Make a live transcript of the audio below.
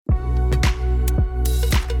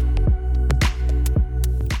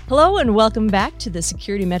Hello and welcome back to the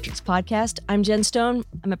Security Metrics Podcast. I'm Jen Stone.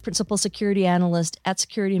 I'm a Principal Security Analyst at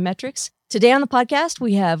Security Metrics. Today on the podcast,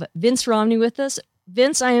 we have Vince Romney with us.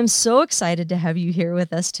 Vince, I am so excited to have you here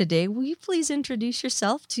with us today. Will you please introduce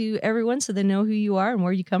yourself to everyone so they know who you are and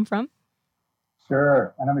where you come from?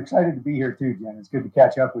 Sure. And I'm excited to be here too, Jen. It's good to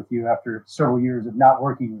catch up with you after several years of not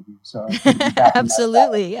working with you. So it's good to be back.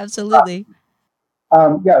 Absolutely.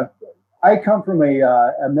 I come from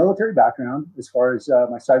a military background as far as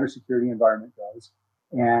my cybersecurity environment goes.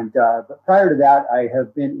 And but prior to that, I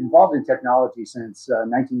have been involved in technology since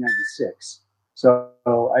 1996. So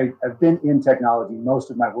I've been in technology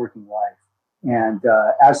most of my working life. And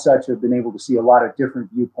as such, I've been able to see a lot of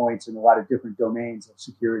different viewpoints and a lot of different domains of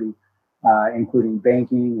security, including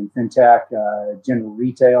banking and fintech, general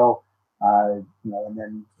retail, and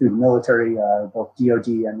then through the military, both DoD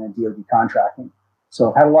and then DoD contracting. So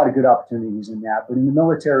I've had a lot of good opportunities in that. But in the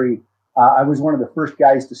military, I was one of the first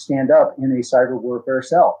guys to stand up in a cyber warfare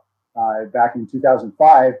cell. Back in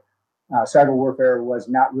 2005, cyber warfare was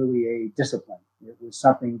not really a discipline. It was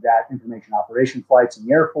something that information operation flights in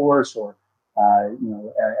the Air Force or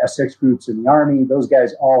S6 groups in the Army, those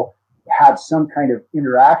guys all had some kind of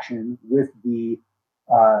interaction with the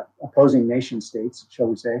opposing nation states, shall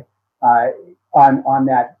we say, on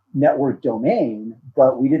that network domain,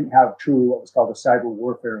 but we didn't have truly what was called a cyber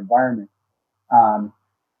warfare environment.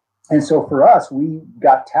 And so for us, we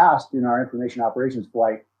got tasked in our information operations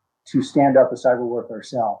flight to stand up a cyber warfare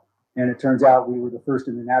cell. And it turns out we were the first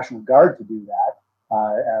in the National Guard to do that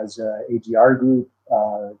as AGR group,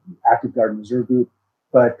 Active Guard and Reserve group,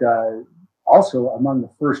 but also among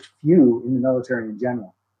the first few in the military in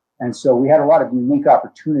general. And so we had a lot of unique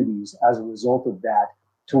opportunities as a result of that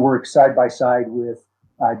to work side by side with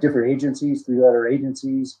different agencies, three-letter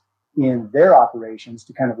agencies in their operations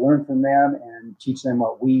to kind of learn from them and teach them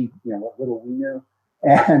what little we knew,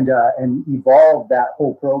 and evolve that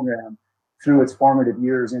whole program through its formative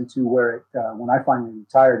years into where it, when I finally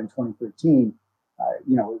retired in 2013,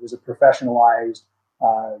 it was a professionalized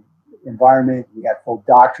environment. We had full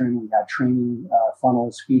doctrine, we had training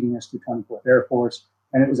funnels feeding us to 24th Air Force,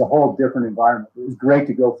 and it was a whole different environment. It was great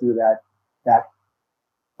to go through that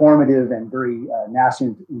formative and very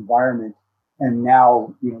nascent environment, and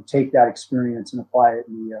now take that experience and apply it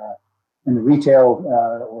in the retail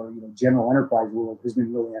or general enterprise world has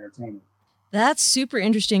been really entertaining. That's super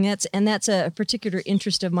interesting. That's a particular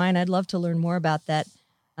interest of mine. I'd love to learn more about that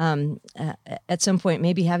at some point.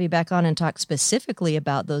 Maybe have you back on and talk specifically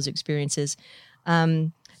about those experiences.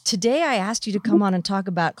 Today, I asked you to come on and talk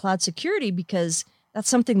about cloud security because that's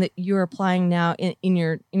something that you're applying now in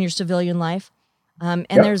your civilian life. Yep.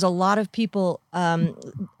 There's a lot of people,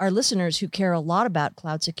 our listeners, who care a lot about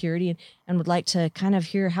cloud security and would like to kind of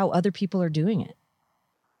hear how other people are doing it.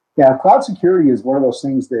 Yeah, cloud security is one of those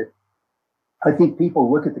things that I think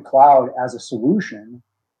people look at the cloud as a solution,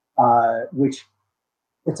 which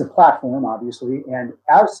it's a platform, obviously, and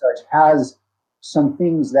as such has some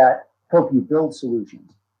things that help you build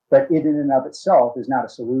solutions. But it in and of itself is not a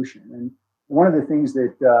solution. And one of the things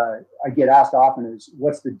that I get asked often is,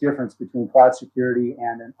 what's the difference between cloud security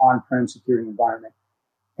and an on-prem security environment?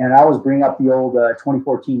 And I always bring up the old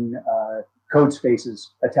 2014 CodeSpaces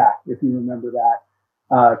attack, if you remember that.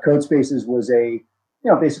 CodeSpaces was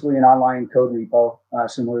basically an online code repo,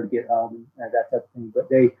 similar to GitHub and that type of thing. But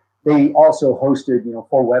they also hosted,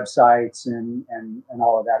 full websites and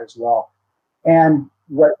all of that as well. And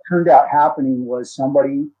what turned out happening was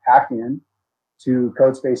somebody hacked in to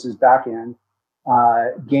CodeSpaces backend,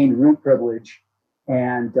 gained root privilege,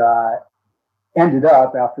 and ended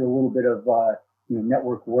up, after a little bit of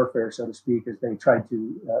network warfare, so to speak, as they tried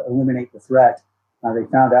to eliminate the threat. They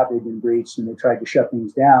found out they'd been breached, and they tried to shut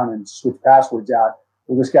things down and switch passwords out.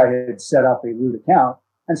 Well, this guy had set up a root account,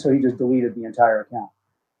 and so he just deleted the entire account.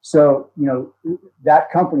 So, that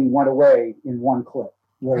company went away in one click,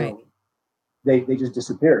 literally. Right. They just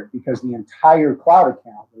disappeared because the entire cloud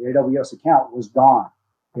account, the AWS account, was gone.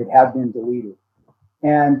 It had been deleted.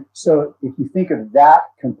 And so if you think of that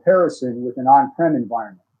comparison with an on-prem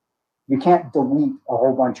environment, you can't delete a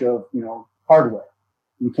whole bunch of, hardware.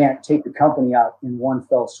 You can't take the company out in one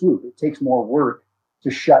fell swoop. It takes more work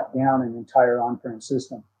to shut down an entire on-prem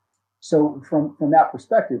system. So from that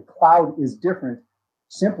perspective, cloud is different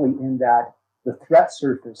simply in that the threat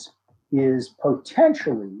surface is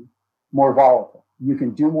potentially more volatile. You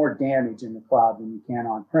can do more damage in the cloud than you can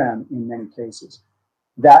on-prem in many cases.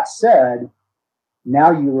 That said,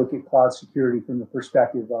 now you look at cloud security from the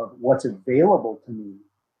perspective of what's available to me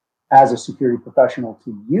as a security professional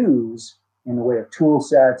to use in the way of tool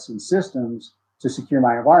sets and systems to secure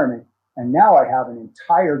my environment. And now I have an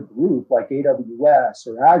entire group like AWS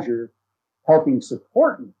or Azure helping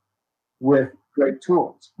support me with great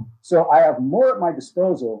tools. So I have more at my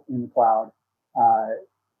disposal in the cloud,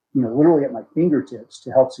 literally at my fingertips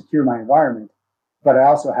to help secure my environment. But I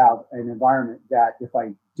also have an environment that if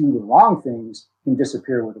I do the wrong things can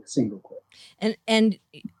disappear with a single click. And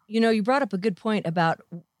you brought up a good point about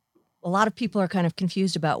a lot of people are kind of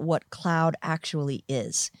confused about what cloud actually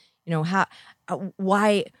is.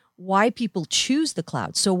 Why people choose the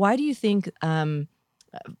cloud. So why do you think,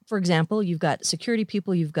 for example, you've got security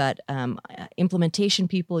people, you've got implementation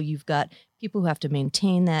people, you've got people who have to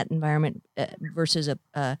maintain that environment versus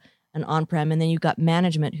an on-prem, and then you've got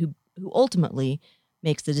management who ultimately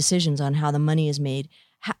makes the decisions on how the money is made,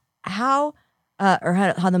 how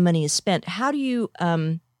the money is spent. How do you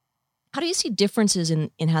see differences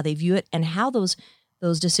in how they view it and how those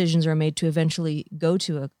decisions are made to eventually go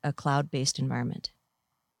to a cloud-based environment?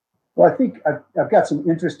 Well, I think I've got some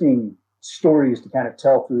interesting stories to kind of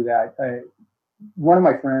tell through that. One of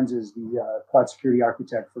my friends is the cloud security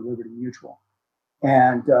architect for Liberty Mutual,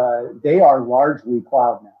 and they are largely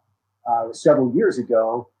cloud now. Several years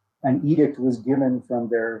ago, an edict was given from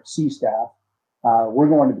their C staff, we're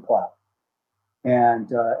going to the cloud.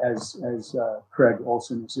 And as Craig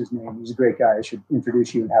Olson is his name, he's a great guy. I should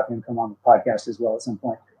introduce you and have him come on the podcast as well at some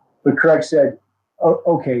point. But Craig said,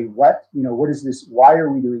 okay, what is this? Why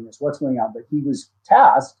are we doing this? What's going on? But he was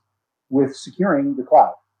tasked with securing the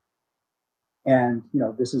cloud. And,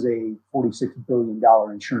 this is a $46 billion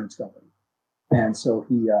insurance company. And so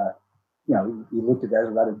he looked at that as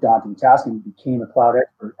a rather daunting task and became a cloud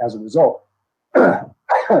expert as a result.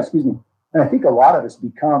 Excuse me. And I think a lot of us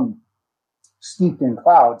become steeped in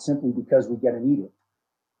cloud simply because we get an edict.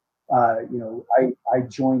 I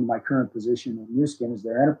joined my current position in Nu Skin as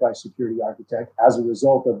their enterprise security architect as a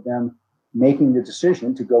result of them making the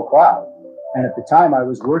decision to go cloud. And at the time, I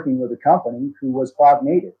was working with a company who was cloud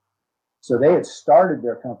native. So they had started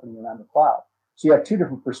their company around the cloud. So you have two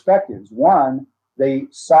different perspectives. One, they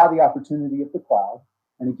saw the opportunity of the cloud.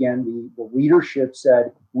 And again, the leadership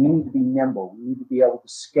said, we need to be nimble. We need to be able to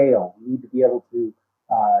scale. We need to be able to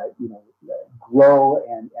grow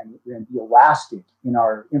and be elastic in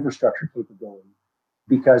our infrastructure capability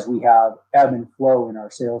because we have ebb and flow in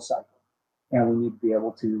our sales cycle. And we need to be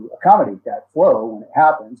able to accommodate that flow when it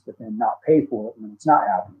happens, but then not pay for it when it's not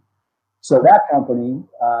happening. So that company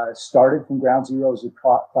started from ground zero as a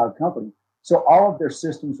cloud company. So all of their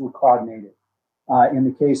systems were cloud native. In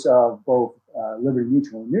the case of both Liberty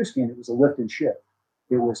Mutual and Nu Skin, it was a lift and shift.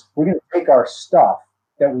 It was, we're going to take our stuff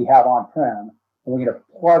that we have on-prem and we're going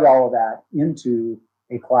to plug all of that into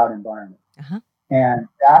a cloud environment. Uh-huh. And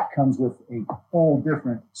that comes with a whole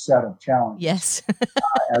different set of challenges. Yes.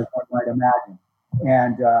 As one might imagine.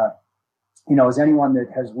 And, as anyone that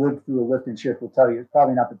has lived through a lift and shift will tell you, it's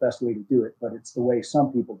probably not the best way to do it, but it's the way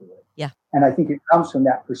some people do it. Yeah. And I think it comes from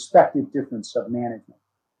that perspective difference of management.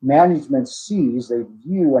 Management sees, they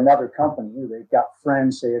view another company, or they've got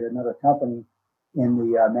friends, say, at another company in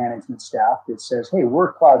the management staff that says, hey,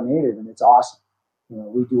 we're cloud native and it's awesome.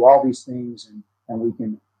 We do all these things and we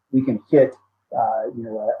can hit a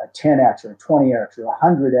 10x or a 20x or a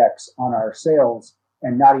 100x on our sales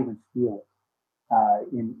and not even feel it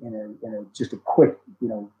in a just a quick,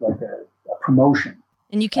 like a promotion.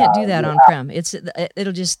 And you can't do that on-prem.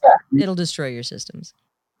 It'll destroy your systems.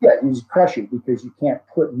 Yeah, you just crush it because you can't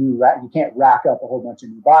you can't rack up a whole bunch of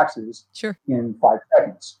new boxes in 5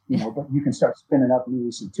 seconds, but you can start spinning up new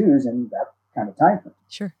EC2s in that kind of time frame.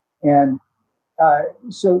 Sure. And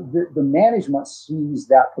so the management sees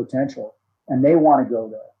that potential and they want to go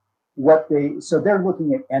there. So they're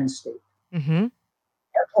looking at end state. Mm-hmm.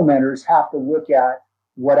 Implementers have to look at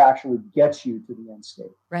what actually gets you to the end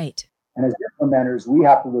state. Right. And as implementers, we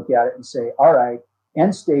have to look at it and say, all right,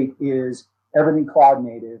 end state is everything cloud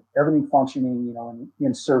native, everything functioning,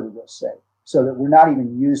 in serverless, say, so that we're not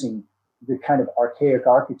even using the kind of archaic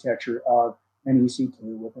architecture of an EC2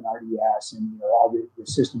 with an RDS and all the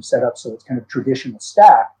system set up so it's kind of traditional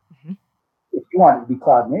stack. Mm-hmm. If you want it to be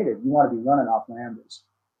cloud native, you want to be running off Lambdas,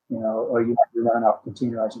 or you want to be running off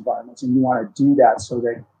containerized environments, and you want to do that so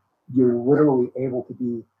that you're literally able to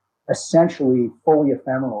be essentially fully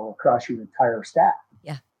ephemeral across your entire stack.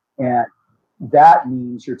 Yeah. And that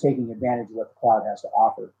means you're taking advantage of what the cloud has to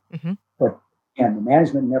offer. Mm-hmm. But the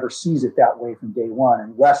management never sees it that way from day one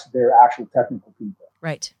unless they're actual technical people.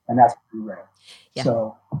 Right. And that's pretty rare. Yeah.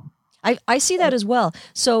 So I see that as well.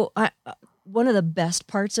 So one of the best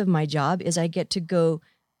parts of my job is I get to go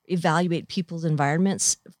evaluate people's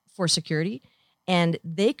environments for security. And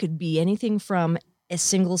they could be anything from a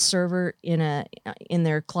single server in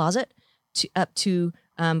their closet up to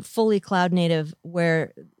fully cloud native,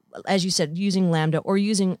 where, as you said, using Lambda or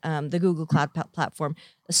using the Google Cloud Platform,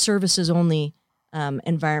 a services only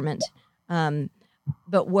environment.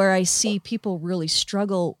 But where I see people really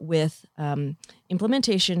struggle with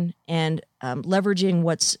implementation and leveraging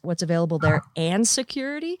what's available there and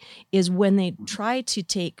security is when they try to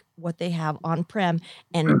take what they have on-prem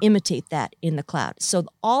and imitate that in the cloud. So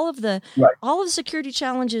all of the security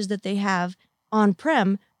challenges that they have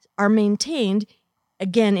on-prem are maintained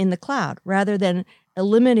again in the cloud, rather than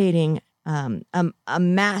eliminating a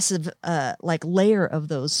massive layer of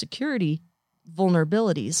those security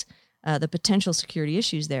vulnerabilities. The potential security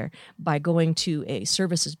issues there by going to a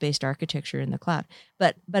services-based architecture in the cloud.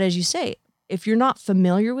 But as you say, if you're not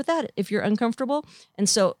familiar with that, if you're uncomfortable, and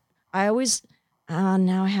so I always,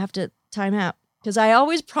 now I have to time out, because I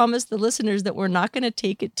always promise the listeners that we're not going to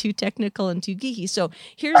take it too technical and too geeky. So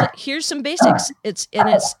here's some basics. It's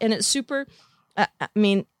super. I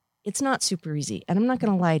mean, it's not super easy, and I'm not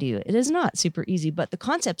going to lie to you. It is not super easy, but the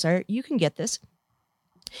concepts are, you can get this.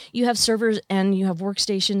 You have servers and you have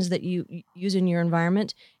workstations that you use in your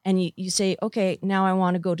environment, and you say, okay, now I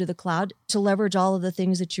want to go to the cloud to leverage all of the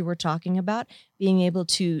things that you were talking about, being able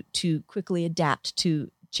to quickly adapt to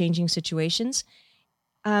changing situations.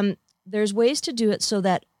 There's ways to do it so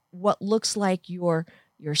that what looks like your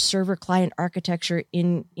server client architecture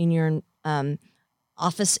in your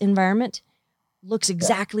office environment looks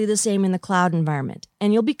exactly the same in the cloud environment,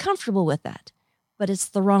 and you'll be comfortable with that, but it's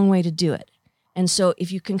the wrong way to do it. And so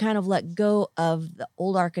if you can kind of let go of the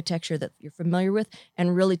old architecture that you're familiar with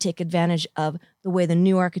and really take advantage of the way the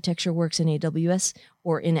new architecture works in AWS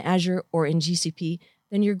or in Azure or in GCP,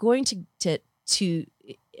 then you're going it's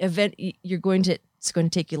going to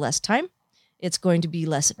take you less time. It's going to be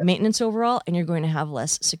less maintenance overall, and you're going to have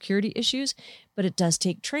less security issues, but it does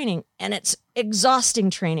take training, and it's exhausting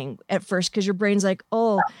training at first, because your brain's like,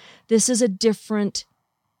 oh, this is a different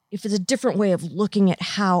way of looking at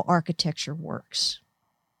how architecture works.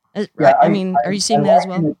 Right? Yeah, are you seeing that as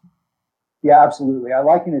well? Yeah, absolutely. I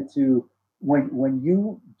liken it to when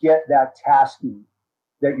you get that tasking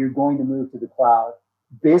that you're going to move to the cloud,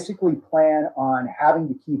 basically plan on having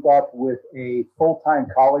to keep up with a full-time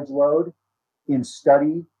college load in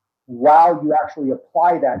study while you actually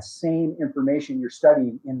apply that same information you're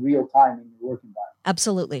studying in real time in your work environment.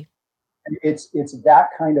 Absolutely. And it's that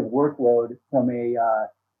kind of workload from an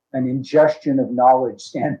ingestion of knowledge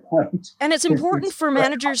standpoint. And it's important for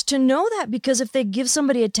managers to know that, because if they give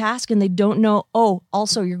somebody a task and they don't know, oh,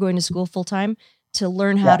 also you're going to school full time to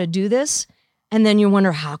learn how to do this, and then you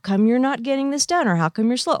wonder, how come you're not getting this done, or how come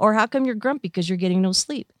you're slow, or how come you're grumpy because you're getting no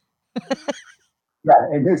sleep? Yeah,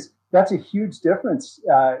 and that's a huge difference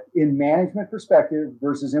in management perspective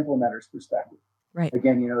versus implementer's perspective. Right.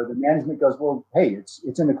 Again, the management goes, well, hey,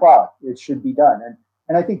 it's in the cloud, it should be done.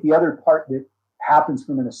 And I think the other part that happens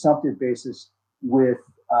from an assumptive basis with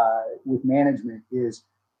management is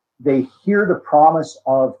they hear the promise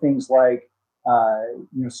of things like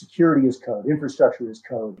security as code, infrastructure as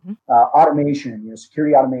code, automation,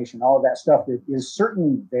 security automation, all of that stuff that is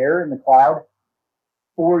certainly there in the cloud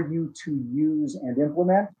for you to use and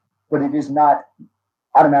implement, but it is not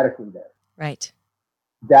automatically there. Right.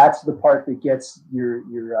 That's the part that gets your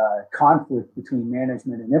conflict between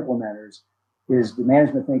management and implementers, is the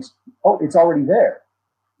management thinks, oh, it's already there.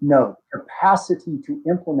 No, capacity to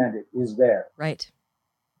implement it is there. Right.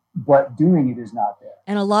 But doing it is not there.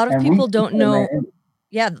 And a lot of people don't know.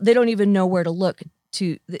 They don't even know where to look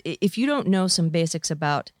to. If you don't know some basics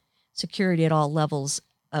about security at all levels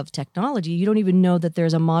of technology, you don't even know that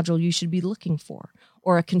there's a module you should be looking for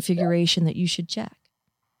or a configuration that you should check.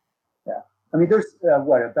 Yeah. I mean, there's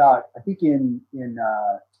I think in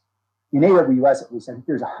AWS, at least, I think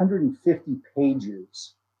there's 150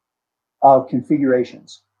 pages of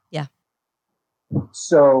configurations. Yeah.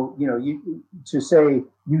 So, to say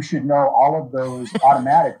you should know all of those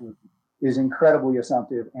automatically is incredibly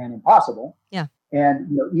assumptive and impossible. Yeah.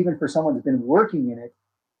 And, even for someone who's been working in it,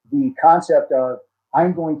 the concept of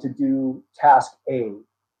I'm going to do task A,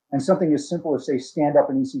 and something as simple as, say, stand up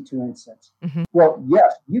an EC2 instance. Mm-hmm. Well,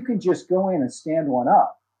 yes, you can just go in and stand one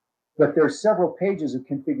up, but there's several pages of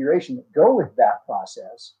configuration that go with that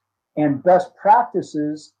process. And best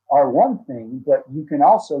practices are one thing, but you can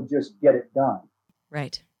also just get it done.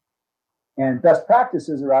 Right. And best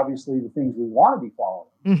practices are obviously the things we want to be following.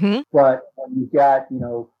 Mm-hmm. But when you've got,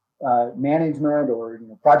 management or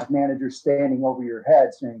project managers standing over your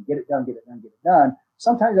head saying, get it done, get it done, get it done,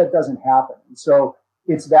 sometimes that doesn't happen. And so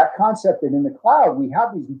it's that concept that in the cloud, we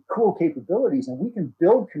have these cool capabilities and we can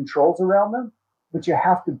build controls around them, but you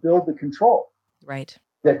have to build the control. Right.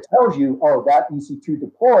 That tells you, oh, that EC2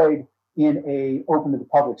 deployed in a open to the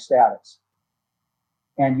public status.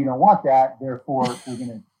 And you don't want that. Therefore, we're going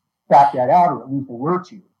to back that out or at least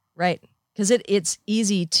alert you. Right. Because it's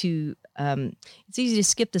easy to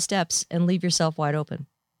skip the steps and leave yourself wide open.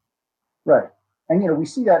 Right. And, we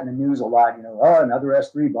see that in the news a lot, another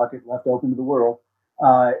S3 bucket left open to the world.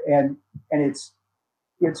 And it's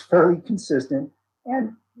fairly consistent.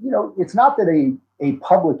 And, it's not that a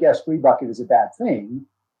public S3 bucket is a bad thing.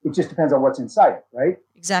 It just depends on what's inside it, right?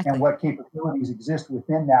 Exactly. And what capabilities exist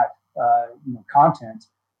within that, content.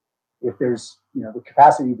 If there's, the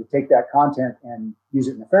capacity to take that content and use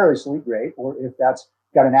it nefariously, great. Or if that's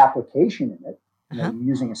got an application in it, you're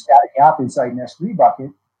using a static app inside an S3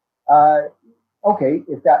 bucket. Okay,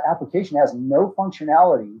 if that application has no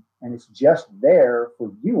functionality and it's just there for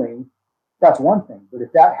viewing, that's one thing. But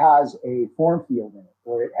if that has a form field in it,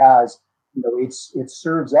 or it has, it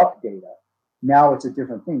serves up data, now it's a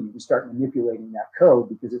different thing. You can start manipulating that code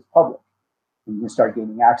because it's public. And you can start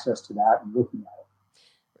gaining access to that and looking at it.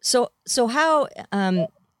 So how,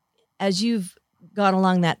 as you've gone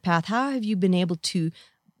along that path, how have you been able to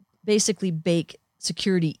basically bake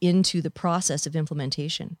security into the process of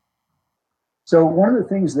implementation? So one of the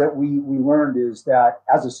things that we learned is that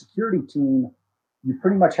as a security team, you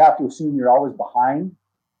pretty much have to assume you're always behind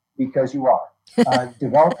because you are.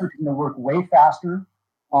 Developers are going to work way faster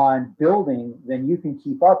on building than you can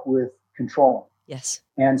keep up with controlling. Yes.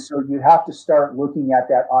 And so you have to start looking at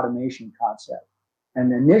that automation concept.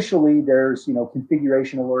 And initially there's,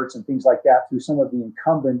 configuration alerts and things like that through some of the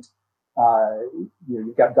incumbent,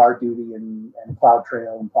 you've got GuardDuty and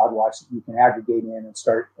CloudTrail and CloudWatch that you can aggregate in and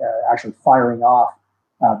start actually firing off,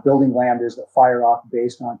 building lambdas that fire off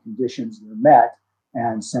based on conditions that are met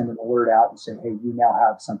and send an alert out and say, hey, you now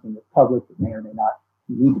have something that's public that may or may not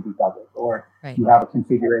need to be public. Or you have a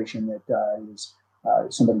configuration that is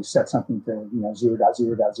somebody set something to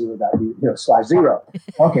 0.0.0.0/0.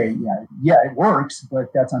 Okay, yeah, it works,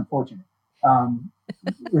 but that's unfortunate.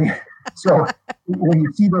 So when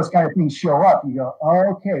you see those kind of things show up, you go,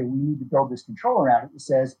 oh, okay, we need to build this control around it that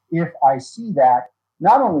says, if I see that,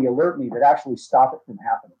 not only alert me, but actually stop it from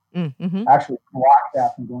happening, actually block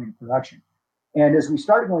that from going to production. And as we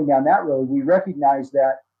started going down that road, we recognized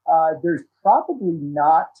that there's probably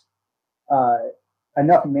not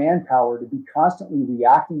enough manpower to be constantly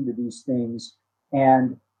reacting to these things.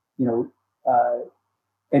 And, when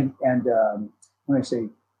I say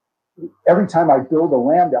every time I build a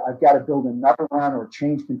Lambda, I've got to build another one or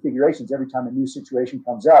change configurations every time a new situation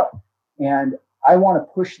comes up. And I want to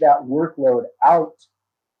push that workload out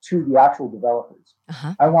to the actual developers.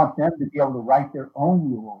 I want them to be able to write their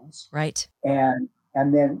own rules. Right. And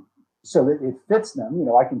then so that it fits them,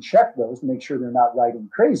 I can check those to make sure they're not writing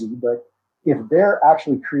crazy. But if they're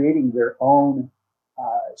actually creating their own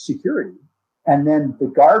security, and then the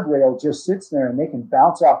guardrail just sits there and they can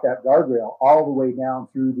bounce off that guardrail all the way down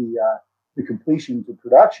through the completion to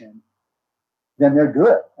production, then they're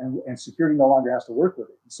good. And security no longer has to work with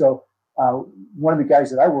it. So one of the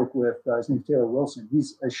guys that I work with, his name's Taylor Wilson.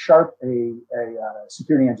 He's as sharp a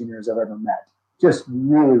security engineer as I've ever met. Just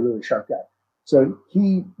really, really sharp guy. So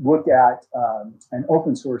he looked at an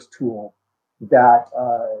open source tool that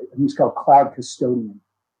he's called Cloud Custodian,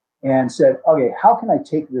 and said, okay, how can I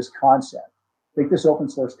take this concept, take this open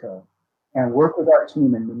source code, and work with our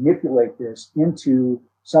team and manipulate this into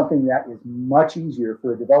something that is much easier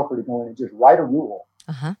for a developer to go in and just write a rule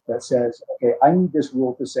that says, okay, I need this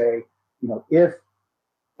rule to say, if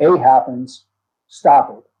A happens,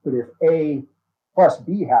 stop it. But if A plus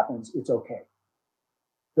B happens, it's okay.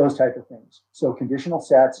 Those type of things. So conditional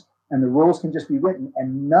sets, and the rules can just be written,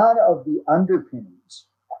 and none of the underpinnings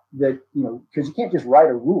that, because you can't just write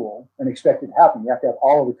a rule and expect it to happen. You have to have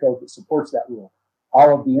all of the code that supports that rule.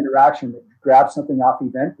 All of the interaction that grabs something off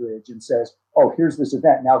EventBridge and says, oh, here's this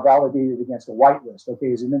event now validated against a whitelist. Okay,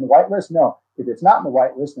 is it in the whitelist? No. If it's not in the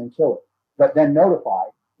whitelist, then kill it. But then notify.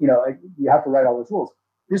 You have to write all those rules.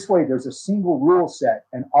 This way, there's a single rule set,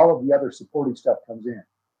 and all of the other supporting stuff comes in.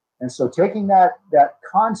 And so taking that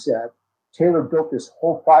concept, Taylor built this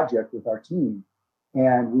whole project with our team,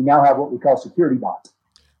 and we now have what we call Security Bot.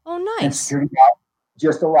 Oh, nice. And Security Bot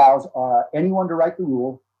just allows anyone to write the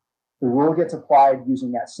rule. The rule gets applied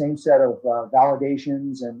using that same set of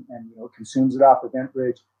validations and consumes it off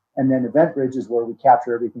EventBridge. And then EventBridge is where we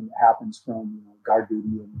capture everything that happens from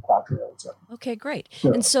GuardDuty and CloudTrail, etc. Okay, great.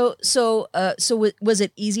 And so was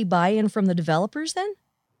it easy buy-in from the developers then?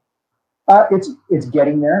 It's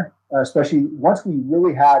getting there, especially once we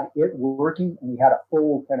really had it working and we had a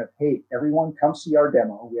full kind of, hey, everyone come see our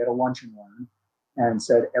demo. We had a lunch and learn and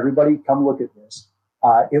said, everybody come look at this.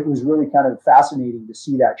 It was really kind of fascinating to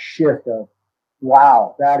see that shift of,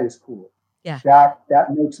 wow, that is cool. Yeah.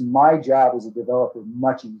 That makes my job as a developer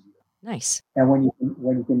much easier. Nice. And when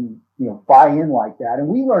you can buy in like that, and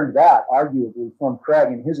we learned that arguably from Craig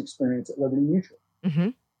and his experience at Liberty Mutual. Mm-hmm.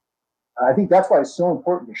 I think that's why it's so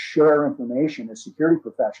important to share information as security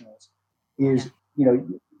professionals. Is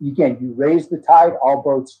again, you raise the tide, all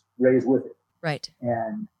boats raise with it. Right.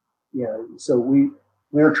 And so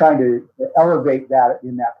we're trying to elevate that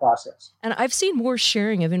in that process. And I've seen more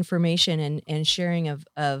sharing of information and sharing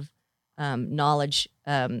of knowledge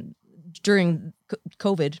during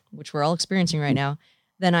COVID, which we're all experiencing right now,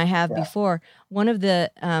 than I have before. One of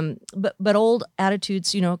the but old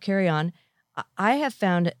attitudes, carry on. I have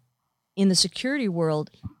found in the security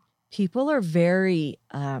world, people are very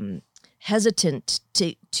hesitant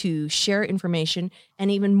to share information,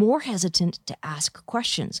 and even more hesitant to ask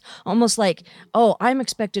questions. Almost like, oh, I'm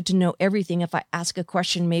expected to know everything. If I ask a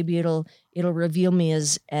question, maybe it'll reveal me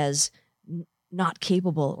as not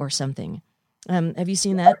capable or something. Have you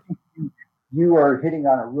seen that? You are hitting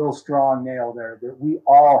on a real strong nail there, that we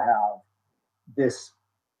all have this,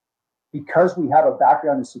 because we have a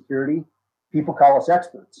background in security, people call us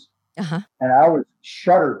experts. Uh-huh. And I always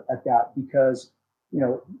shudder at that because,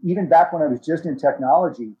 even back when I was just in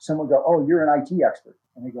technology, someone would go, oh, you're an IT expert.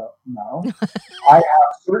 And they go, no, I have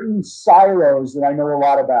certain silos that I know a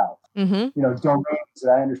lot about, domains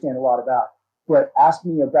that I understand a lot about. But ask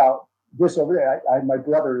me about this over there. My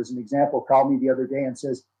brother, as an example, called me the other day and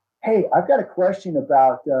says, hey, I've got a question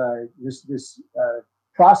about this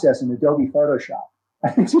process in Adobe Photoshop.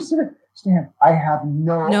 I just said, Stan, I have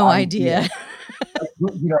no idea.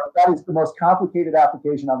 That is the most complicated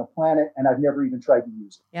application on the planet, and I've never even tried to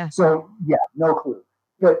use it. Yeah. So, no clue.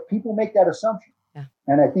 But people make that assumption. Yeah.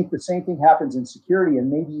 And I think the same thing happens in security,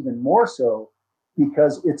 and maybe even more so,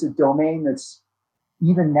 because it's a domain that's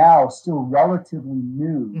even now still relatively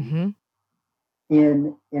new. Mm-hmm.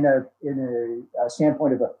 In a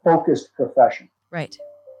standpoint of a focused profession. Right.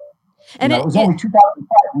 And it was only 2005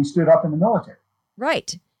 we stood up in the military.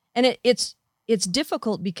 Right. And it's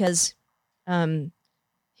difficult because in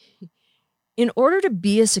order to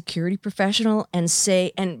be a security professional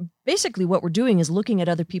and basically what we're doing is looking at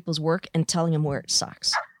other people's work and telling them where it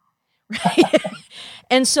sucks. Right.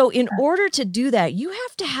 And so in order to do that, you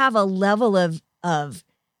have to have a level of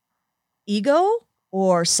ego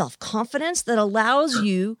or self-confidence that allows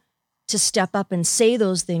you to step up and say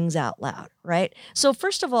those things out loud, right? So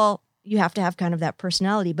first of all, you have to have kind of that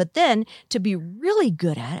personality, but then to be really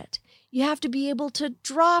good at it, you have to be able to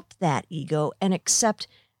drop that ego and accept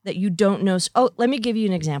that you don't know. Oh, let me give you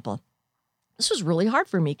an example. This was really hard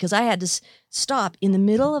for me because I had to stop in the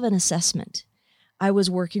middle of an assessment. I was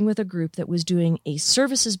working with a group that was doing a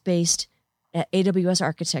services-based AWS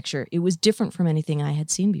architecture. It was different from anything I had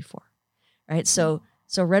seen before. Right. So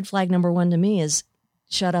red flag number one to me is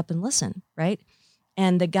shut up and listen. Right.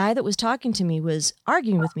 And the guy that was talking to me was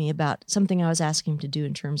arguing with me about something I was asking him to do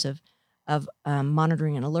in terms of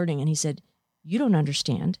monitoring and alerting. And he said, you don't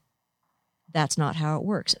understand. That's not how it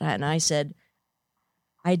works. And I said,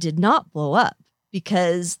 I did not blow up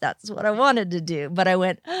because that's what I wanted to do. But I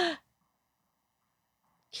went,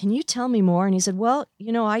 can you tell me more? And he said, well,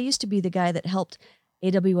 I used to be the guy that helped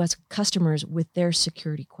AWS customers with their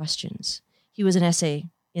security questions. He was an SA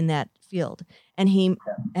in that field, and he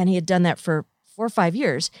had done that for 4 or 5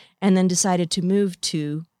 years, and then decided to move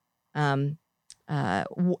to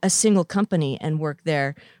a single company and work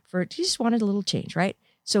there. He just wanted a little change, right?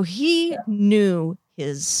 So he knew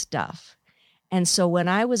his stuff, and so when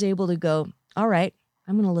I was able to go, all right,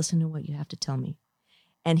 I'm going to listen to what you have to tell me,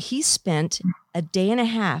 and he spent a day and a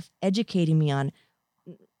half educating me on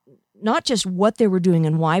not just what they were doing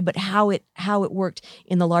and why, but how it worked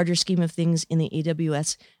in the larger scheme of things in the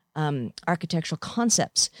AWS architectural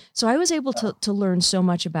concepts. So I was able to learn so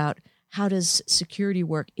much about how does security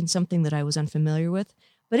work in something that I was unfamiliar with.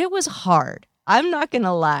 But it was hard. I'm not going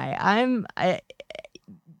to lie. I'm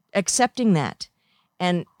accepting that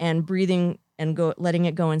and breathing and letting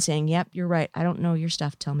it go and saying, yep, you're right. I don't know your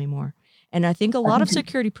stuff. Tell me more. And I think a lot of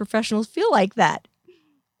security professionals feel like that.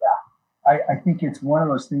 I think it's one of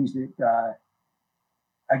those things that,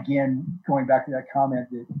 again, going back to that comment,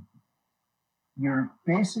 that you're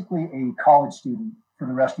basically a college student for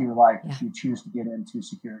the rest of your life if you choose to get into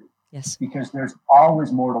security. Yes. Because there's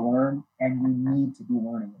always more to learn, and you need to be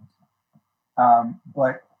learning it.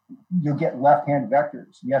 But you'll get left-hand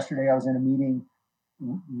vectors. Yesterday, I was in a meeting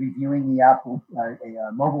reviewing the app,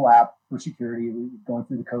 a mobile app for security, going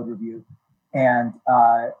through the code review, and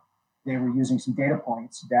they were using some data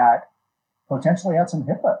points that potentially had some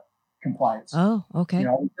HIPAA compliance. Oh, okay.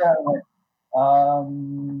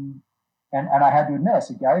 And I had to admit, I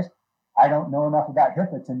said, guys, I don't know enough about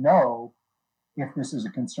HIPAA to know if this is a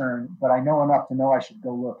concern, but I know enough to know I should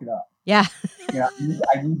go look it up. Yeah.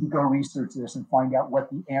 I need to go research this and find out what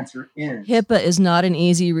the answer is. HIPAA is not an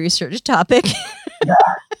easy research topic. Yeah.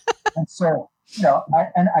 And so,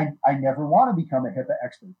 I never want to become a HIPAA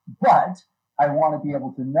expert, but I want to be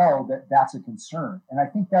able to know that that's a concern. And I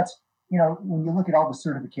think that's, when you look at all the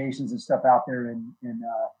certifications and stuff out there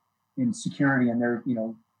in security, and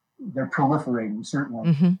they're proliferating,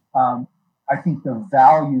 certainly. Mm-hmm. I think the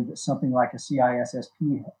value that something like a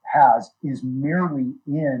CISSP has is merely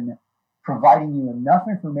in providing you enough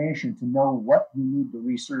information to know what you need to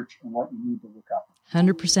research and what you need to look up.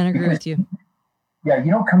 100% agree with you. Yeah,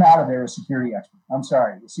 you don't come out of there a security expert. I'm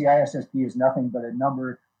sorry. The CISSP is nothing but a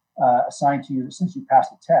number assigned to you since you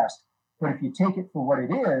passed the test. But if you take it for what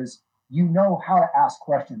it is, you know how to ask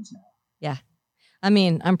questions now. Yeah. I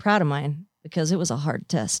mean, I'm proud of mine because it was a hard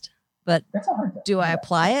test. But that's a hard test. Do I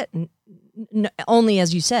apply it? Only,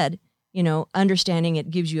 as you said, understanding it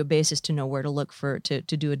gives you a basis to know where to look to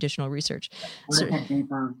do additional research. So,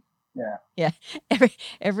 deeper. Yeah. Yeah.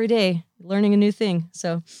 Every day learning a new thing.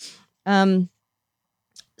 So,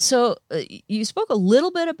 you spoke a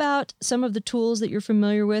little bit about some of the tools that you're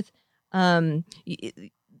familiar with.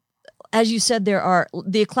 As you said,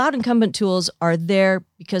 the cloud incumbent tools are there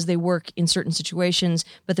because they work in certain situations,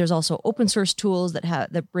 but there's also open source tools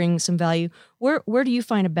that bring some value. Where do you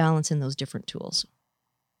find a balance in those different tools?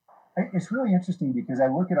 It's really interesting because I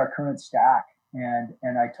look at our current stack and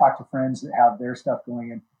I talk to friends that have their stuff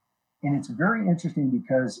going in. And it's very interesting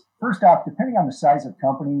because, first off, depending on the size of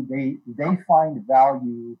company, they find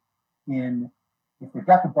value in, if they've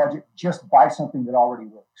got the budget, just buy something that already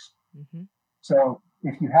works. Mm-hmm. So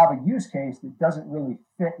if you have a use case that doesn't really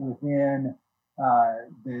fit within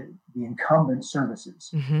the incumbent services,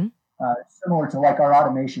 mm-hmm. Similar to like our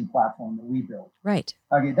automation platform that we built. Right.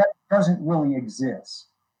 Okay, that doesn't really exist.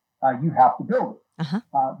 You have to build it. Uh-huh.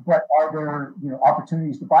 But are there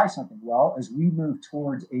opportunities to buy something? Well, as we move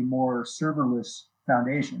towards a more serverless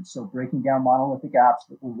foundation, so breaking down monolithic apps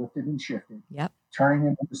that were lifted and shifted, yep. turning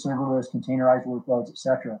them into serverless, containerized workloads,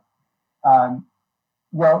 etc.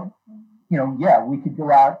 We could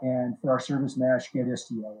go out and for our service mesh get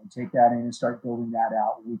Istio and take that in and start building that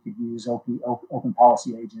out. We could use Open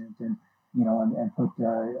Policy Agent and put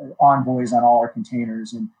envoys on all our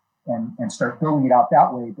containers and start building it out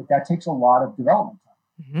that way. But that takes a lot of development time.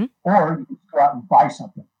 Mm-hmm. Or you can go out and buy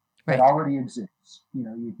something right. that already exists.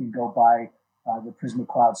 You can go buy the Prisma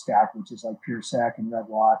Cloud Stack, which is like PureSec and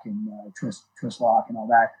RedLock and Twistlock and all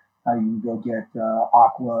that. You can go get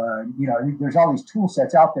Aqua. There's all these tool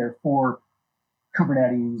sets out there for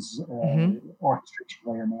Kubernetes mm-hmm. orchestration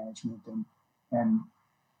layer management and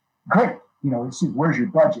great. Where's your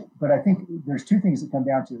budget? But I think there's two things that come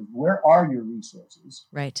down to where are your resources,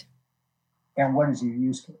 right, and what is your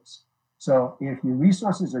use case. So if your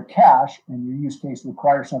resources are cash and your use case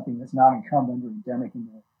requires something that's not incumbent or endemic in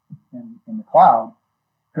the cloud,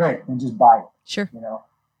 great, then just buy it. Sure.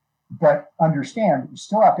 But understand you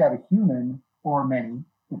still have to have a human or many,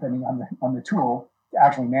 depending on the tool, to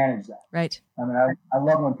actually manage that. Right. I mean, I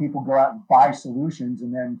love when people go out and buy solutions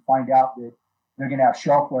and then find out that they're going to have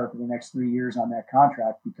shelfware for the next 3 years on that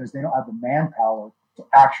contract because they don't have the manpower to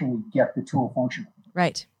actually get the tool functional.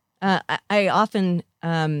 Right. I often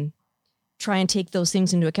try and take those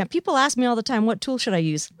things into account. People ask me all the time, what tool should I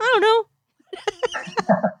use? I don't know.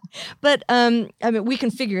 But we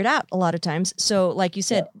can figure it out a lot of times. So like you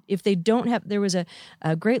said, if they don't have, there was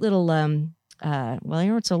a great little,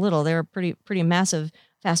 it's a little, they're a pretty massive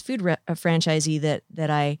fast food franchisee that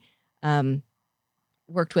I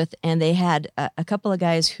worked with, and they had a couple of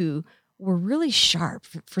guys who were really sharp.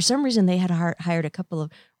 For some reason, they had hired a couple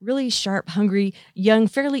of really sharp, hungry, young,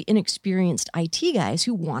 fairly inexperienced IT guys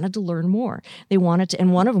who wanted to learn more. They wanted to,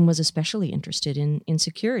 and one of them was especially interested in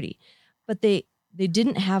security, but they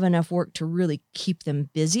didn't have enough work to really keep them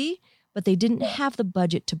busy, but they didn't have the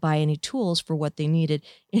budget to buy any tools for what they needed.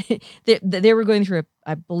 They were going through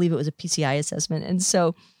I believe it was a PCI assessment. And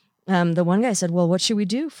so the one guy said, well, what should we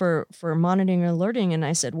do for monitoring and alerting? And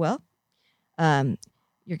I said, well,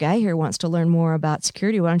 your guy here wants to learn more about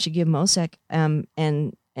security. Why don't you give him OSEC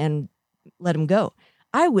and let him go?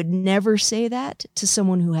 I would never say that to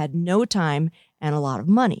someone who had no time and a lot of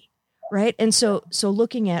money, right? And so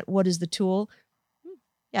looking at what is the tool,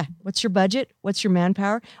 what's your budget? What's your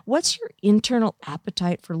manpower? What's your internal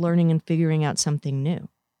appetite for learning and figuring out something new?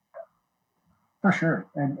 For sure.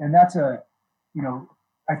 And that's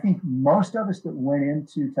I think most of us that went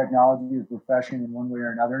into technology as a profession in one way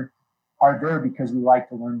or another are there because we like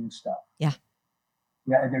to learn new stuff. Yeah.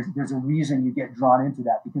 Yeah. There's a reason you get drawn into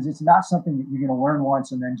that because it's not something that you're going to learn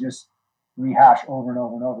once and then just rehash over and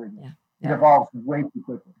over and over again. Yeah. It evolves way too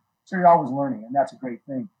quickly. So you're always learning, and that's a great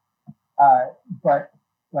thing. But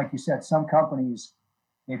like you said, some companies,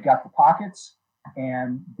 they've got the pockets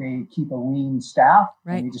and they keep a lean staff,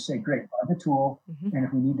 right. And they just say, great, I have a tool. Mm-hmm. And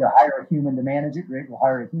if we need to hire a human to manage it, great, we'll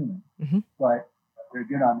hire a human. Mm-hmm. But they're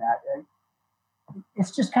good on that.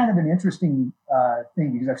 It's just kind of an interesting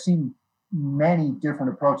thing, because I've seen many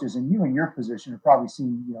different approaches, and you in your position have probably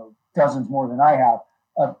seen, dozens more than I have,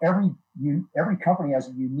 of every company has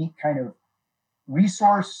a unique kind of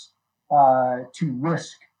resource to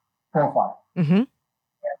risk profile. Mm-hmm.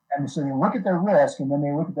 And so they look at their risk, and then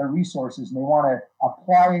they look at their resources, and they want to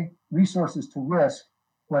apply resources to risk,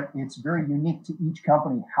 but it's very unique to each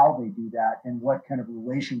company how they do that and what kind of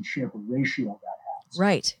relationship or ratio that has.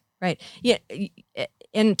 Right. Yeah.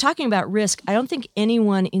 And talking about risk, I don't think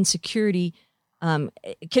anyone in security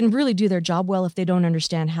can really do their job well if they don't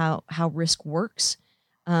understand how risk works.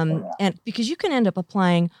 And because you can end up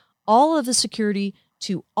applying all of the security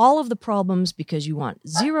to all of the problems because you want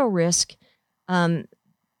zero risk,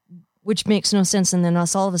 which makes no sense. And then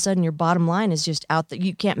all of a sudden your bottom line is just out that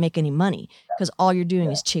you can't make any money because all you're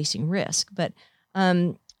doing is chasing risk. But,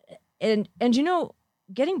 and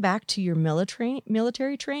getting back to your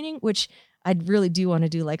military training, which I really do want to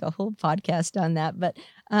do like a whole podcast on that, but,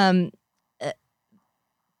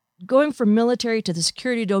 going from military to the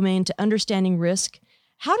security domain to understanding risk,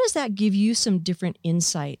 how does that give you some different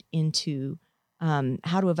insight into,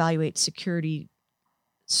 how to evaluate security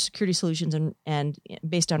solutions and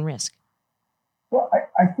based on risk? Well,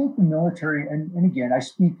 I think the military, and again,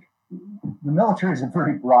 the military is a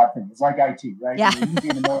very broad thing. It's like IT, right? Yeah. You can be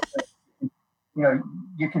in the military,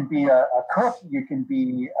 you can be a cook, you can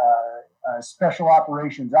be a special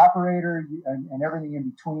operations operator, and everything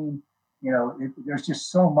in between. There's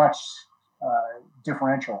just so much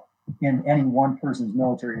differential in any one person's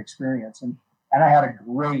military experience. And I had a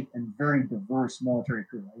great and very diverse military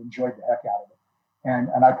career. I enjoyed the heck out of it.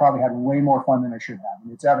 And I probably had way more fun than I should have.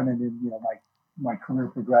 And it's evident in, my career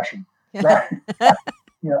progression. But,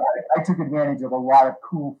 I took advantage of a lot of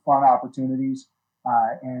cool, fun opportunities,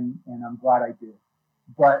 and I'm glad I did.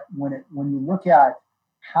 But when you look at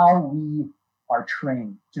how we are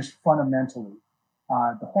trained, just fundamentally,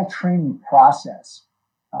 the whole training process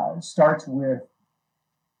starts with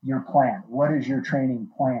your plan. What is your training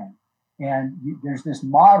plan? And there's this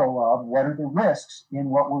model of what are the risks in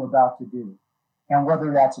what we're about to do. And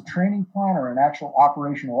whether that's a training plan or an actual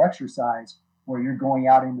operational exercise where you're going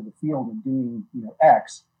out into the field and doing,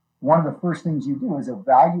 X, one of the first things you do is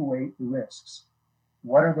evaluate the risks.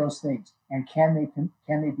 What are those things? And can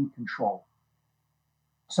they be controlled?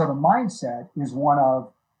 So the mindset is one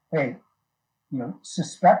of, hey,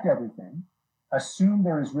 suspect everything, assume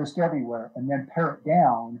there is risk everywhere, and then pare it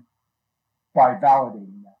down by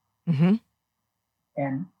validating that. Mm-hmm.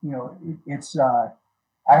 And,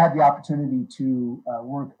 I had the opportunity to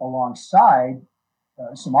work alongside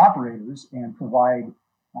some operators and provide,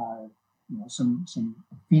 some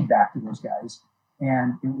feedback to those guys.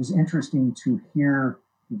 And it was interesting to hear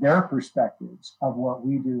their perspectives of what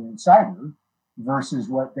we do in cyber versus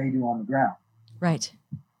what they do on the ground. Right.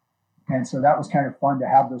 And so that was kind of fun to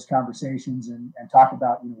have those conversations and talk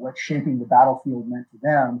about, what shaping the battlefield meant to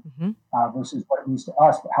them, mm-hmm. Versus what it means to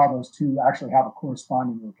us, but how those two actually have a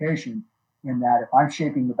corresponding location, in that if I'm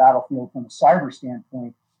shaping the battlefield from a cyber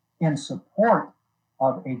standpoint in support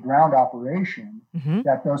of a ground operation, mm-hmm.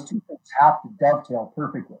 that those two things have to dovetail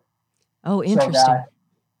perfectly. Oh, interesting.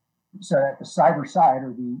 So that the cyber side,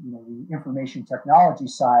 or the information technology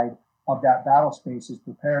side of that battle space, is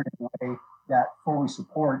prepared in a way that fully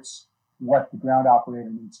supports what the ground operator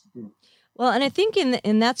needs to do. Well, and I think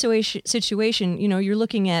in that situation, you're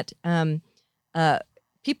looking at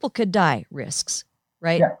people could die risks,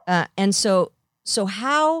 right? Yeah. And so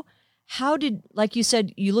how did, like you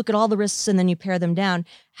said, you look at all the risks and then you pare them down.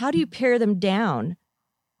 How do you pare them down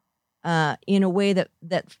in a way that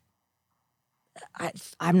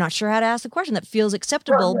I'm not sure how to ask the question, that feels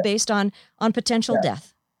acceptable based on potential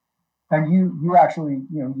death? And you actually,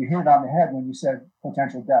 you hit it on the head when you said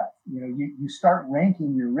potential death. You start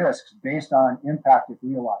ranking your risks based on impact if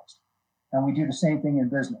realized. And we do the same thing in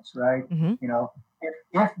business, right? Mm-hmm.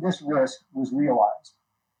 If this risk was realized,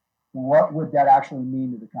 what would that actually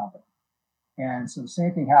mean to the company? And so the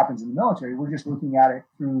same thing happens in the military. We're just looking at it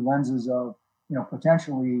through lenses of,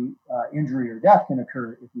 potentially injury or death can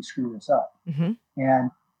occur if we screw this up. Mm-hmm.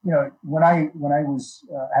 And when I was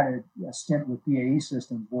had a stint with BAE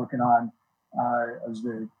Systems working on, I was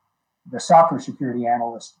the software security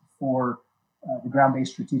analyst for the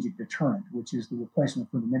ground-based strategic deterrent, which is the replacement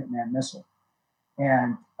for the Minuteman missile.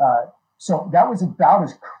 And so that was about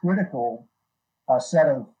as critical set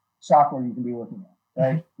of software you can be looking at,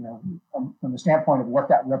 right? Mm-hmm. You know, from the standpoint of what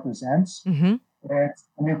that represents, Mm-hmm. it's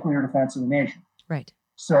a nuclear defense of the nation. Right.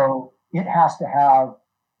 So it has to have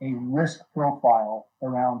a risk profile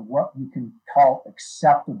around what you can call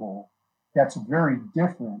acceptable that's very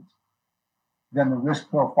different than the risk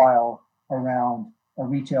profile around a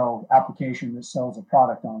retail application that sells a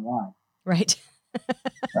product online. Right.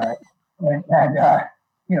 Right.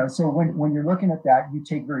 You know, so when you're looking at that, you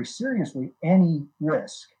take very seriously any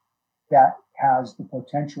risk that has the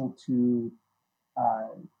potential to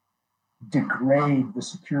degrade the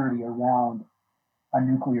security around a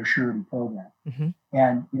nuclear surety program. Mm-hmm.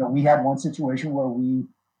 And you know, we had one situation where we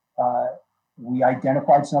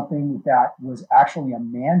identified something that was actually a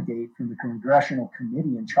mandate from the congressional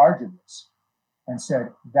committee in charge of this, and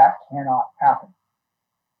said that cannot happen.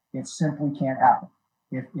 It simply can't happen.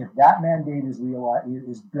 If that mandate is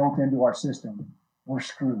built into our system, we're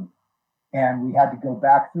screwed. And we had to go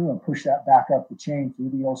back through and push that back up the chain through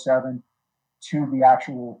the 07 to the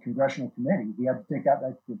actual congressional committee. We had to take that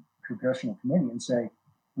back to the congressional committee and say,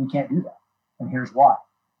 we can't do that. And here's why.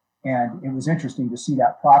 And it was interesting to see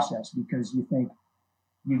that process, because you think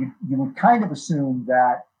you would kind of assume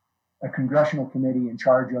that a congressional committee in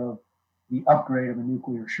charge of the upgrade of a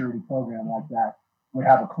nuclear surety program like that would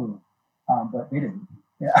have a clue. But they didn't.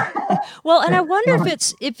 Yeah. Well, and I wonder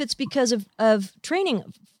if it's because of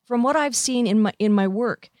training. From what I've seen in my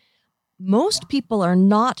work, most people are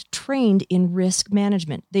not trained in risk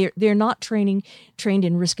management. They're not trained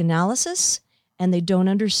in risk analysis, and they don't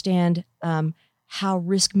understand how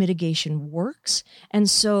risk mitigation works. And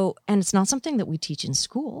it's not something that we teach in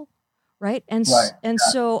school, right?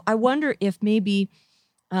 So I wonder if maybe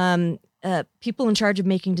people in charge of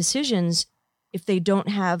making decisions, if they don't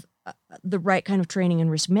have the right kind of training in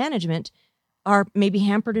risk management, are maybe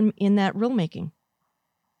hampered in that rulemaking.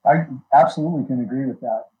 I absolutely can agree with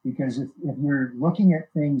that, because if you're looking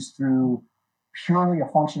at things through purely a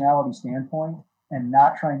functionality standpoint and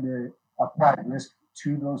not trying to apply risk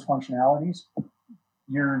to those functionalities,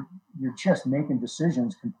 you're just making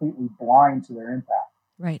decisions completely blind to their impact.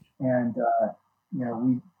 Right. And you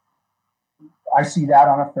know, I see that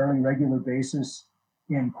on a fairly regular basis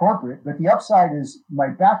in corporate. But the upside is my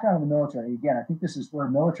background in the military. Again, I think this is where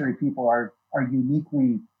military people are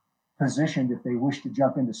uniquely positioned, if they wish to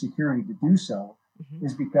jump into security, to do so, mm-hmm.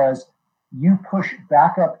 is because you push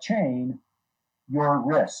back up chain your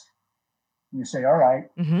risk. You say, all right,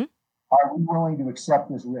 mm-hmm. are we willing to accept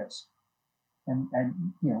this risk? And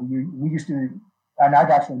you know, we used to, and I've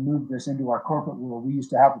actually moved this into our corporate world. We used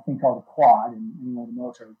to have a thing called a quad, and anyone in the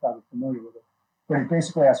military is probably familiar with it. But it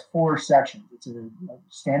basically has 4 sections. It's a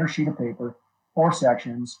standard sheet of paper, 4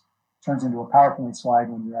 sections, turns into a PowerPoint slide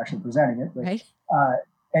when you're actually presenting it. But, right.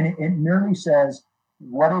 And it merely says,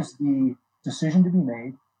 what is the decision to be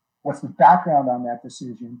made? What's the background on that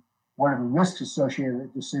decision? What are the risks associated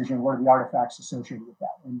with the decision? What are the artifacts associated with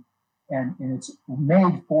that? And it's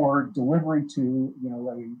made for delivery to, you know,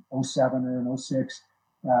 a 07 or an 06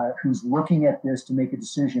 who's looking at this to make a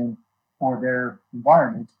decision for their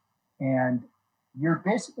environment. And you're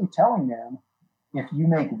basically telling them, if you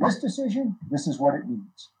make this decision, this is what it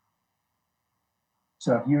means.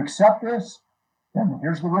 So if you accept this, then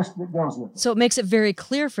here's the risk that goes with it. So it makes it very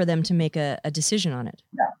clear for them to make a decision on it.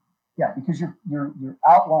 Yeah, because you're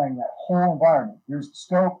outlining that whole environment. Here's the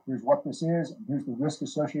scope, here's what this is, and here's the risk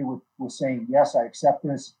associated with saying, yes, I accept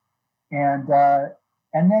this. And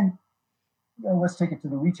then, you know, let's take it to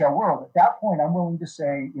the retail world. At that point, I'm willing to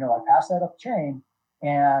say, you know, I pass that up the chain,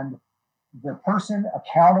 and the person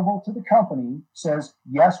accountable to the company says,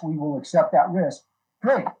 yes, we will accept that risk.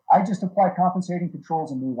 Great. I just apply compensating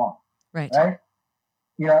controls and move on. Right.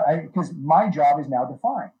 You know, because my job is now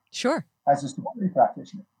defined. Sure. As a security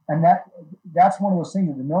practitioner. And that's one of those things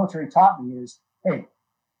that the military taught me is, hey,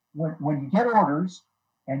 when you get orders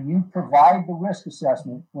and you provide the risk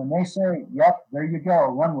assessment, when they say, yep, there you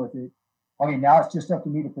go, run with it. Okay, now it's just up to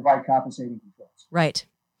me to provide compensating controls. Right.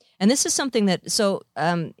 And this is something that,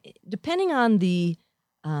 depending on the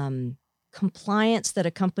compliance that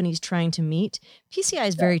a company's trying to meet, PCI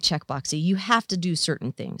is very checkboxy. You have to do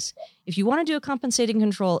certain things. If you want to do a compensating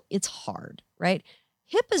control, it's hard, right?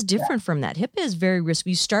 HIPAA is different from that. HIPAA is very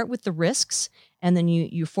risky. You start with the risks, and then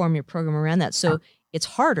you form your program around that. So it's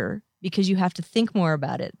harder because you have to think more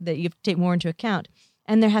about it, that you have to take more into account,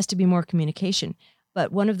 and there has to be more communication.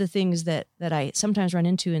 But one of the things that I sometimes run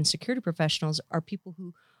into in security professionals are people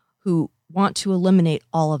who want to eliminate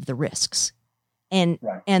all of the risks, and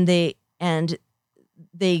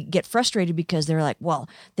they get frustrated because they're like, well,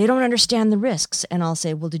 they don't understand the risks. And I'll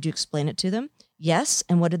say, well, did you explain it to them? Yes.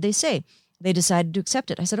 And what did they say? They decided to accept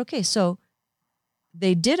it. I said, okay, so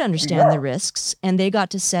they did understand the risks, and they got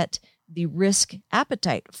to set the risk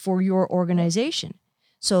appetite for your organization.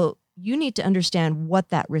 So you need to understand what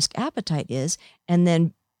that risk appetite is and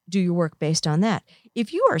then do your work based on that.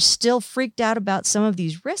 If you are still freaked out about some of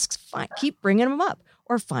these risks, fine, keep bringing them up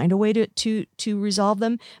or find a way to resolve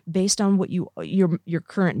them based on what your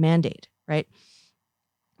current mandate, right?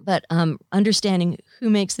 But understanding who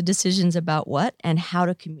makes the decisions about what and how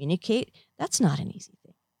to communicate, that's not an easy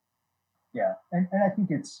thing. Yeah, and I think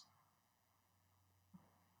it's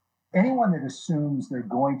anyone that assumes they're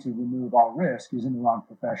going to remove all risk is in the wrong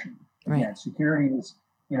profession. Again, Right. security is,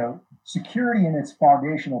 security in its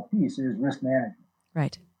foundational piece is risk management.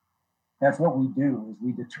 Right. That's what we do, is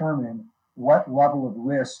we determine what level of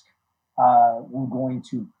risk we're going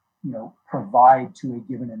to, provide to a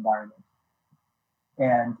given environment.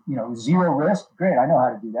 And, zero risk, great, I know how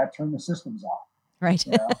to do that. Turn the systems off. Right.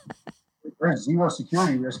 There's zero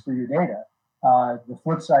security risk for your data. The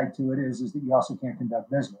flip side to it is that you also can't conduct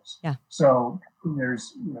business. Yeah. So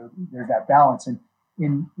there's that balance. And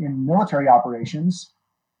in military operations,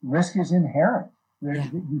 risk is inherent.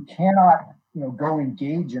 You cannot go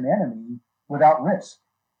engage an enemy without risk.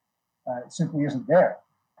 It simply isn't there.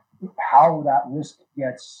 How that risk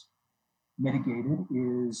gets mitigated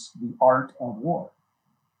is the art of war.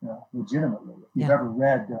 Legitimately, if you've ever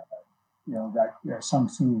read that Sun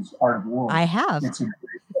Tzu's Art of War, I have. There's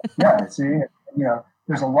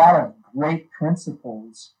a lot of great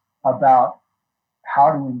principles about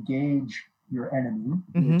how to engage your enemy,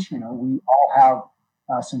 which we all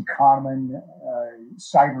have some common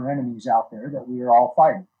cyber enemies out there that we are all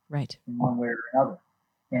fighting, right, in one way or another.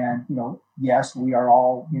 And yes, we are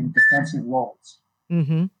all in defensive roles.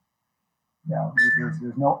 Mm-hmm.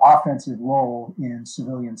 There's no offensive role in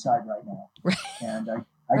civilian side right now, right. And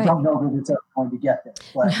I don't know that it's ever going to get there.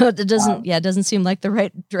 But, no, it doesn't. It doesn't seem like the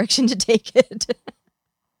right direction to take it.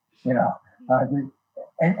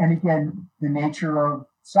 And again, the nature of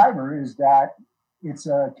cyber is that it's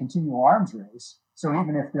a continual arms race. So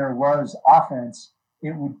even if there was offense,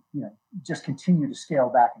 it would just continue to scale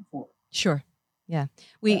back and forth. Sure. Yeah.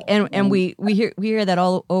 We hear that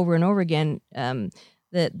all over and over again.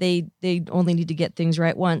 That they only need to get things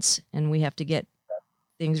right once, and we have to get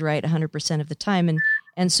things right 100% of the time.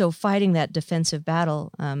 And so fighting that defensive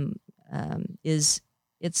battle is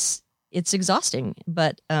exhausting,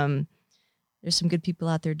 but there's some good people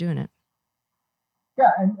out there doing it.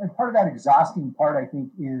 Yeah, and part of that exhausting part, I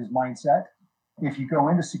think, is mindset. If you go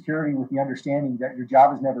into security with the understanding that your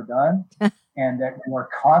job is never done and that you are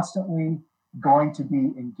constantly going to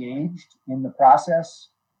be engaged in the process,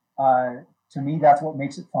 to me, that's what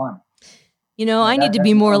makes it fun. I need to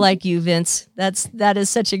be more like you, Vince. That is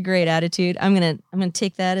such a great attitude. I'm gonna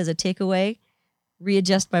take that as a takeaway,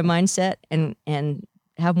 readjust my mindset, and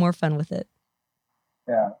have more fun with it.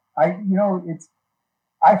 Yeah, I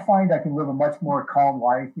find I can live a much more calm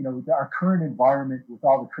life. Our current environment with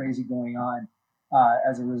all the crazy going on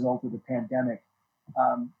as a result of the pandemic.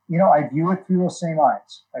 I view it through those same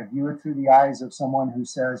eyes. I view it through the eyes of someone who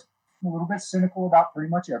says, a little bit cynical about pretty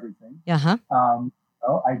much everything. Uh-huh.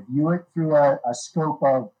 I view it through a scope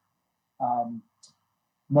of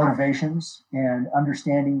motivations and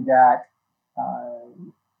understanding that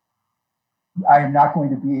I am not going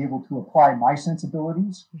to be able to apply my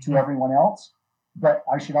sensibilities to everyone else, but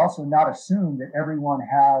I should also not assume that everyone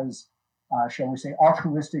has, shall we say,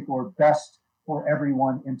 altruistic or best for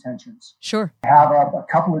everyone intentions. Sure. Have a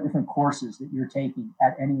couple of different courses that you're taking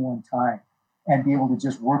at any one time, and be able to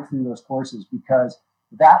just work through those courses, because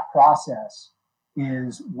that process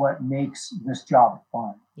is what makes this job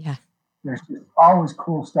fun. Yeah. There's just always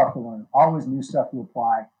cool stuff to learn, always new stuff to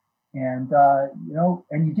apply. And,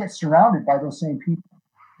 and you get surrounded by those same people.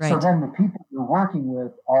 Right. So then the people you're working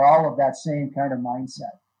with are all of that same kind of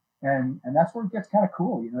mindset. And that's where it gets kind of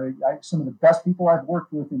cool. Some of the best people I've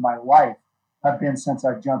worked with in my life have been since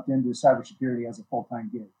I've jumped into cybersecurity as a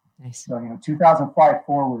full-time gig. Nice. So, 2005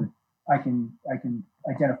 forward, I can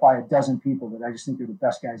identify a dozen people that I just think are the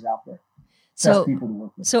best guys out there. Best people to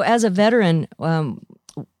work with. So as a veteran,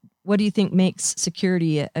 what do you think makes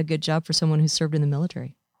security a good job for someone who's served in the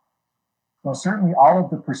military? Well, certainly all of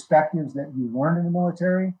the perspectives that you learned in the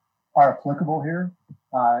military are applicable here.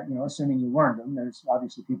 Assuming you learned them. There's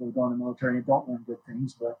obviously people who go in the military and don't learn good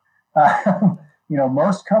things, but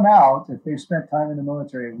most come out, if they've spent time in the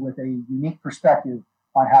military, with a unique perspective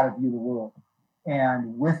on how to view the world.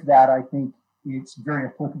 And with that, I think it's very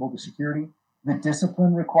applicable to security. The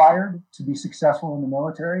discipline required to be successful in the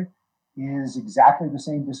military is exactly the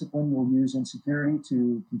same discipline you'll use in security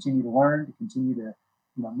to continue to learn, to continue to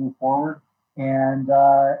move forward. And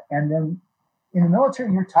then in the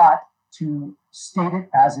military, you're taught to State it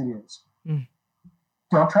as it is.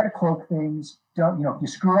 Don't try to cloak things. Don't, if you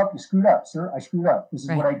screw up, you screwed up, sir. I screwed up. This is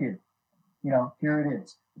what I did. Here it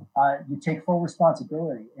is. You take full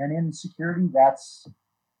responsibility. And in security, that's,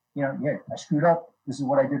 I screwed up. This is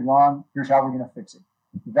what I did wrong. Here's how we're going to fix it.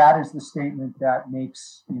 That is the statement that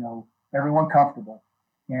makes, everyone comfortable.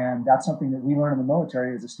 And that's something that we learn in the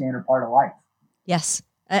military as a standard part of life. Yes.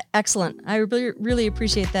 Excellent. I really, really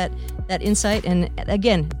appreciate that insight. And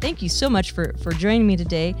again, thank you so much for joining me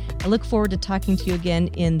today. I look forward to talking to you again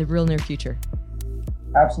in the real near future.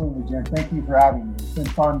 Absolutely, Jen. Thank you for having me. It's been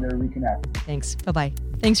fun to reconnect. Thanks. Bye-bye.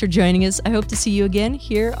 Thanks for joining us. I hope to see you again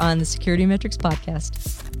here on the Security Metrics Podcast.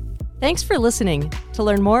 Thanks for listening. To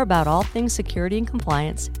learn more about all things security and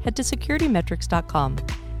compliance, head to securitymetrics.com.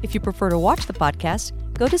 If you prefer to watch the podcast,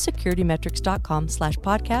 go to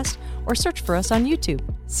securitymetrics.com/podcast or search for us on YouTube.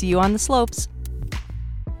 See you on the slopes.